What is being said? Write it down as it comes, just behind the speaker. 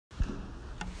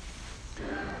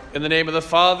In the name of the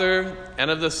Father,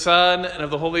 and of the Son, and of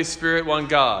the Holy Spirit, one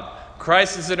God.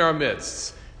 Christ is in our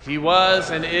midst. He was,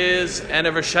 and is, and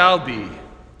ever shall be.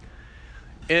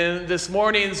 In this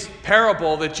morning's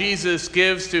parable that Jesus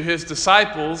gives to his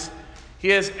disciples,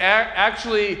 he is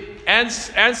actually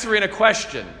answering a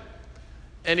question.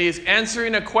 And he is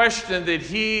answering a question that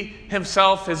he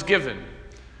himself has given.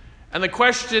 And the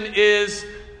question is,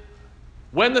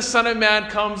 when the Son of Man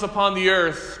comes upon the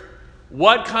earth,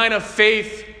 what kind of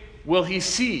faith will he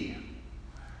see?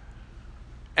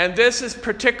 And this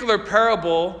particular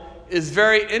parable is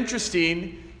very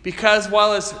interesting because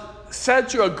while it's said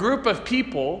to a group of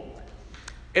people,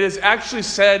 it is actually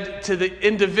said to the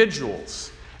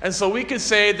individuals. And so we could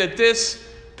say that this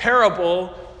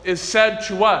parable is said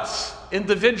to us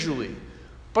individually,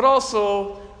 but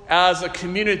also as a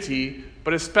community,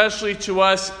 but especially to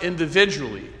us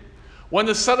individually. When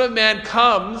the Son of Man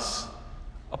comes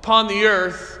upon the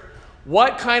earth,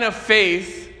 what kind of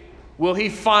faith will he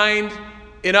find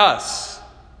in us?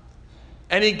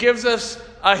 And he gives us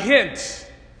a hint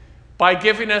by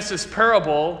giving us this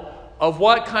parable of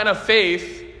what kind of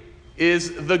faith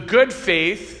is the good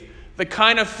faith, the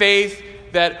kind of faith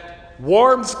that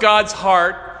warms God's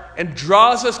heart and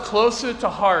draws us closer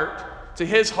to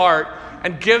his heart,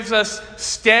 and gives us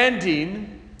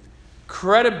standing,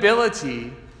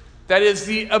 credibility, that is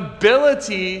the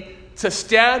ability to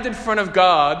stand in front of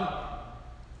God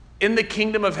in the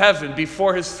kingdom of heaven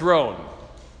before his throne.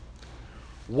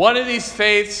 One of these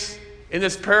faiths in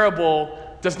this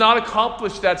parable does not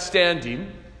accomplish that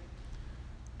standing,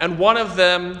 and one of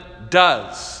them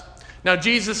does. Now,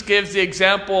 Jesus gives the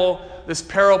example, this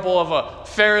parable of a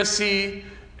Pharisee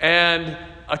and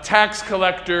a tax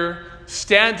collector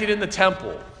standing in the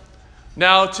temple.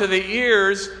 Now, to the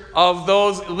ears of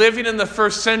those living in the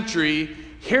first century,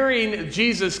 hearing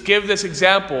Jesus give this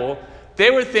example, they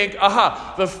would think,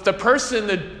 the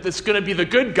person that's going to be the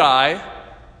good guy,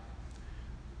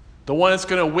 the one that's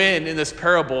going to win in this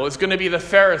parable, is going to be the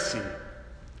Pharisee.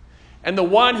 And the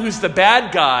one who's the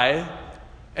bad guy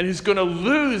and who's going to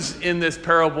lose in this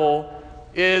parable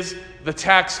is the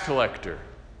tax collector.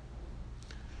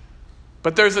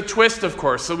 But there's a twist, of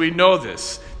course, so we know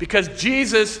this, because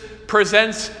Jesus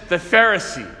presents the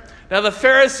Pharisee. Now, the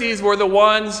Pharisees were the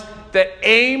ones that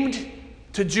aimed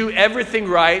to do everything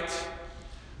right,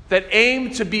 that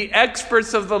aimed to be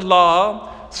experts of the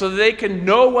law so that they can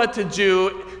know what to do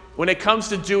when it comes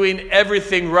to doing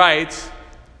everything right.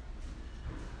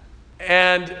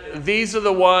 And these are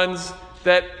the ones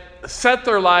that set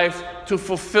their life to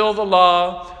fulfill the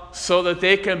law so that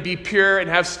they can be pure and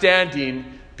have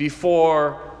standing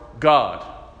before God.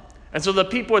 And so the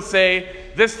people would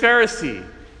say, this Pharisee,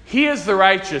 he is the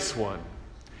righteous one.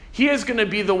 He is going to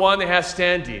be the one that has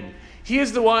standing. He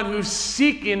is the one who's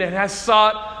seeking and has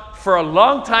sought for a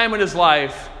long time in his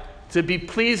life to be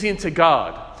pleasing to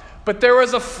God. But there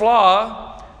was a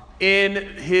flaw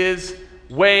in his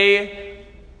way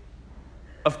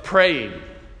of praying,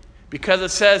 because it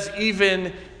says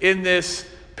even in this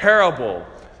parable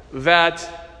that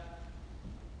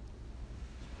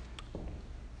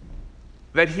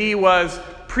he was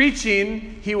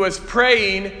preaching, he was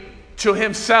praying to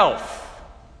himself.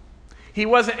 He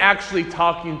wasn't actually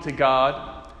talking to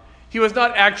God. He was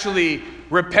not actually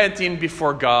repenting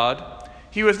before God.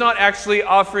 He was not actually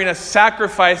offering a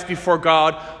sacrifice before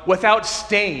God without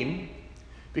stain.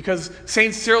 Because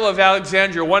St. Cyril of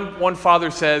Alexandria, one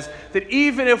father says that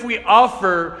even if we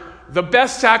offer the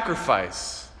best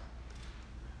sacrifice,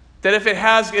 that if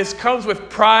it comes with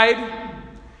pride,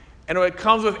 and it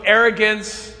comes with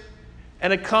arrogance,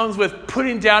 and it comes with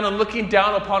putting down and looking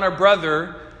down upon our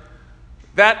brother,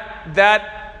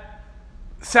 that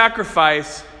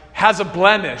sacrifice has a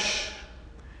blemish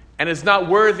and is not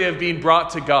worthy of being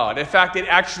brought to God. In fact, it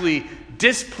actually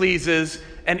displeases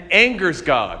and angers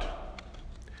God.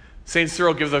 St.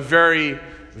 Cyril gives a very,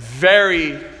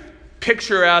 very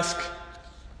picturesque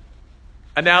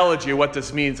analogy of what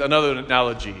this means, another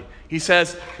analogy. He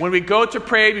says, when we go to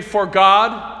pray before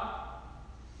God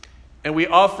and we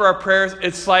offer our prayers,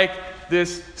 it's like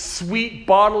this sweet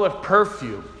bottle of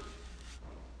perfume.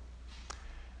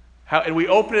 And we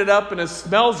open it up and it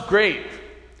smells great.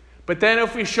 But then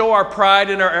if we show our pride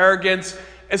and our arrogance,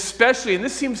 especially, and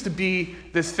this seems to be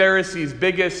this Pharisee's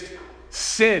biggest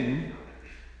sin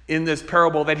in this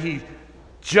parable, that he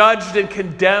judged and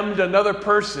condemned another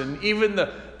person, even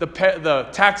the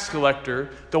tax collector,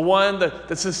 the one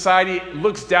that society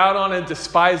looks down on and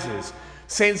despises.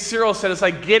 St. Cyril said it's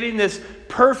like getting this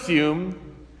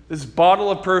perfume, this bottle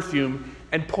of perfume,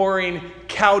 and pouring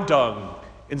cow dung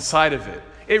inside of it.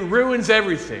 It ruins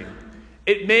everything.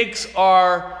 It makes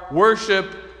our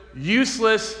worship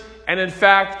useless and in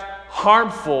fact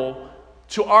harmful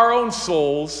to our own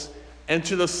souls and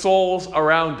to the souls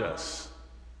around us.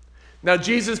 Now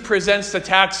Jesus presents the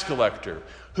tax collector,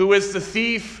 who is the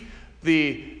thief,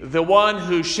 the one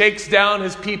who shakes down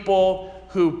his people,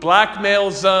 who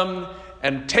blackmails them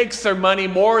and takes their money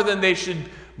more than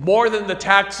the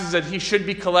taxes that he should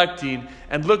be collecting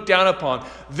and looked down upon.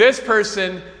 This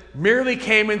person merely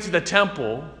came into the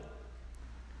temple,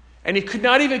 and he could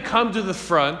not even come to the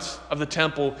front of the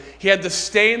temple. He had to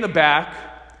stay in the back.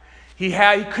 He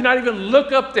could not even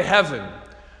look up to heaven.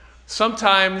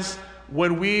 Sometimes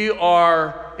when we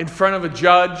are in front of a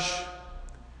judge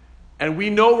and we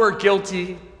know we're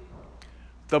guilty,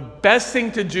 the best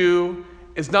thing to do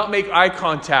is not make eye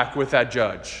contact with that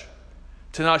judge.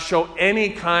 To not show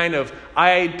any kind of,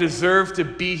 I deserve to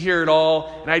be here at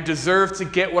all, and I deserve to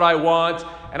get what I want,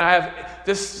 and I have,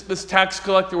 this tax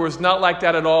collector was not like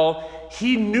that at all.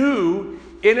 He knew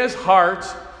in his heart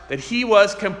that he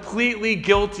was completely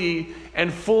guilty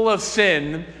and full of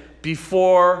sin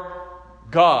before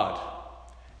God.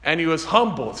 And he was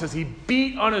humble. It says he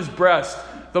beat on his breast,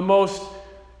 the most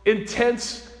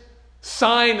intense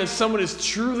sign that someone is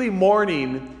truly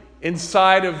mourning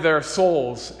inside of their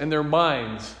souls and their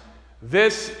minds.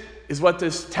 This is what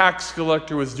this tax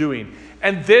collector was doing.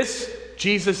 And this,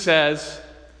 Jesus says,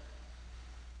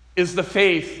 is the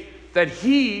faith that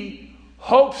he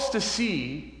hopes to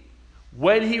see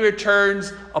when he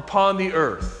returns upon the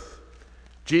earth.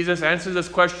 Jesus answers this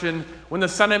question, when the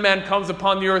Son of Man comes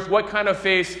upon the earth, what kind of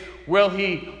faith will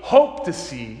he hope to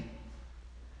see?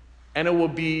 And it will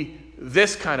be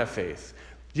this kind of faith.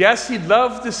 Yes, he'd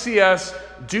love to see us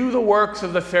do the works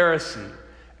of the Pharisee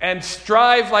and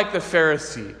strive like the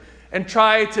Pharisee and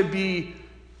try to be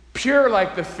pure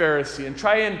like the Pharisee and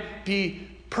try and be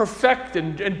perfect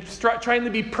and trying to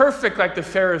be perfect like the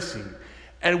Pharisee.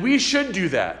 And we should do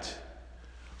that.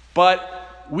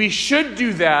 But we should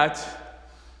do that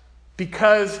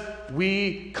because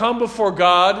we come before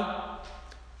God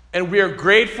and we are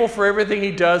grateful for everything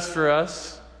he does for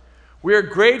us. We are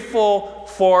grateful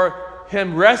for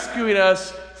him rescuing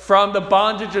us from the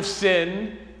bondage of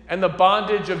sin and the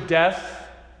bondage of death.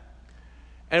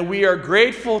 And we are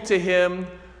grateful to him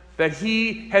that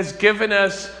he has given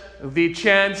us the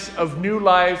chance of new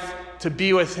life to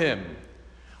be with him.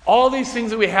 All these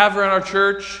things that we have around our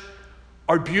church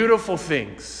are beautiful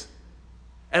things.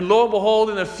 And lo and behold,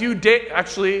 in a few days,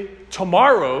 actually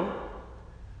tomorrow,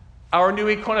 our new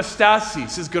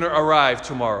iconostasis is going to arrive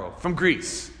tomorrow from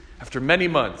Greece after many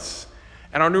months.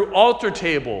 And our new altar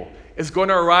table is going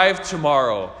to arrive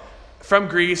tomorrow from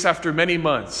Greece after many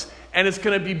months. And it's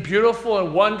going to be beautiful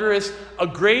and wondrous, a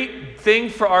great thing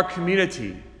for our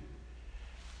community.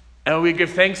 And we give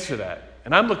thanks for that.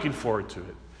 And I'm looking forward to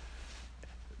it.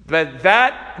 But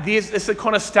this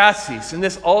iconostasis and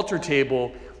this altar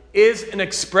table is an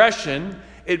expression,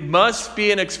 it must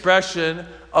be an expression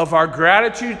of our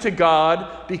gratitude to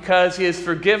God because he has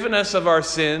forgiven us of our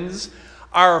sins,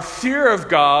 our fear of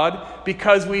God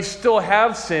because we still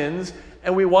have sins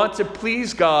and we want to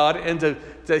please God and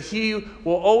that he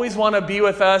will always want to be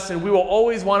with us and we will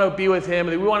always want to be with him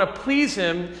and we want to please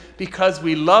him because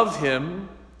we love him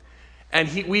and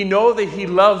we know that he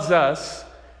loves us.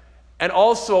 And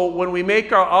also when we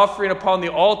make our offering upon the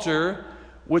altar,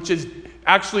 which is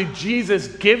actually Jesus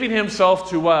giving himself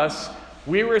to us,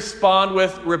 we respond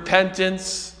with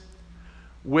repentance,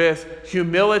 with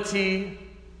humility,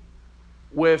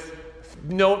 with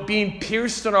being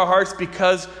pierced in our hearts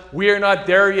because we are not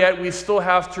there yet. We still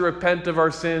have to repent of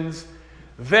our sins.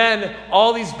 Then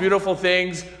all these beautiful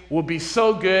things will be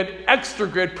so good, extra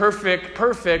good,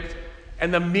 perfect,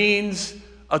 and the means,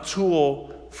 a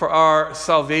tool for our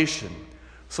salvation.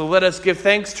 So let us give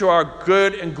thanks to our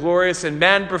good and glorious and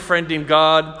man-befriending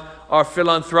God, our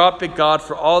philanthropic God,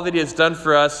 for all that he has done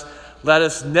for us. Let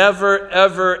us never,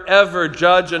 ever, ever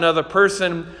judge another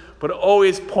person, but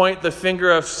always point the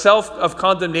finger of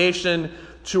condemnation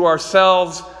to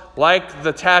ourselves, like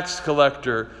the tax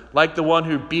collector, like the one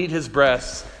who beat his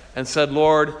breast and said,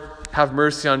 Lord, have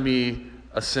mercy on me,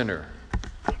 a sinner.